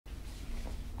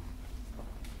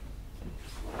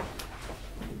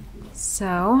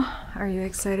So, are you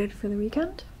excited for the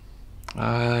weekend?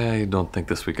 I don't think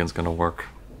this weekend's gonna work.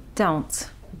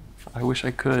 Don't. I wish I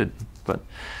could, but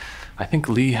I think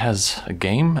Lee has a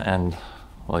game and,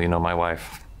 well, you know my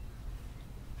wife.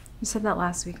 You said that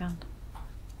last weekend.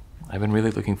 I've been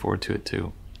really looking forward to it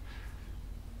too.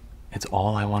 It's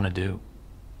all I want to do.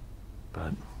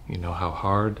 But you know how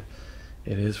hard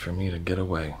it is for me to get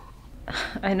away.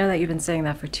 I know that you've been saying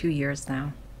that for 2 years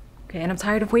now. Okay, and I'm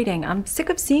tired of waiting. I'm sick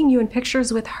of seeing you in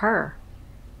pictures with her.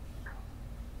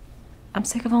 I'm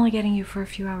sick of only getting you for a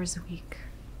few hours a week.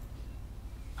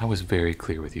 I was very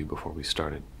clear with you before we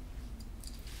started.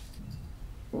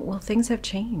 Well, things have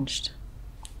changed.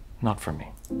 Not for me.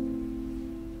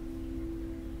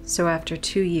 So after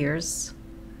 2 years,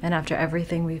 and after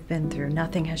everything we've been through,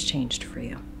 nothing has changed for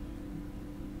you.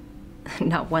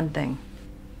 Not one thing.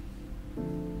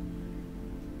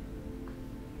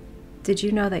 Did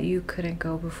you know that you couldn't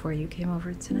go before you came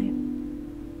over tonight?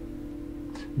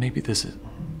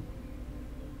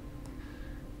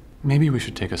 Maybe we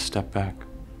should take a step back.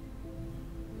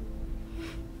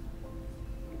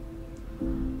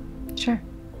 Sure,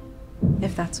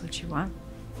 if that's what you want.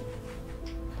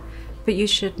 But you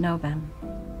should know, Ben,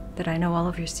 that I know all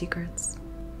of your secrets.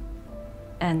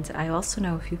 And I also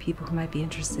know a few people who might be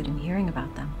interested in hearing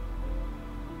about them.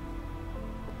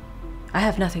 I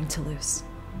have nothing to lose.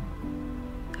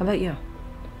 How about you?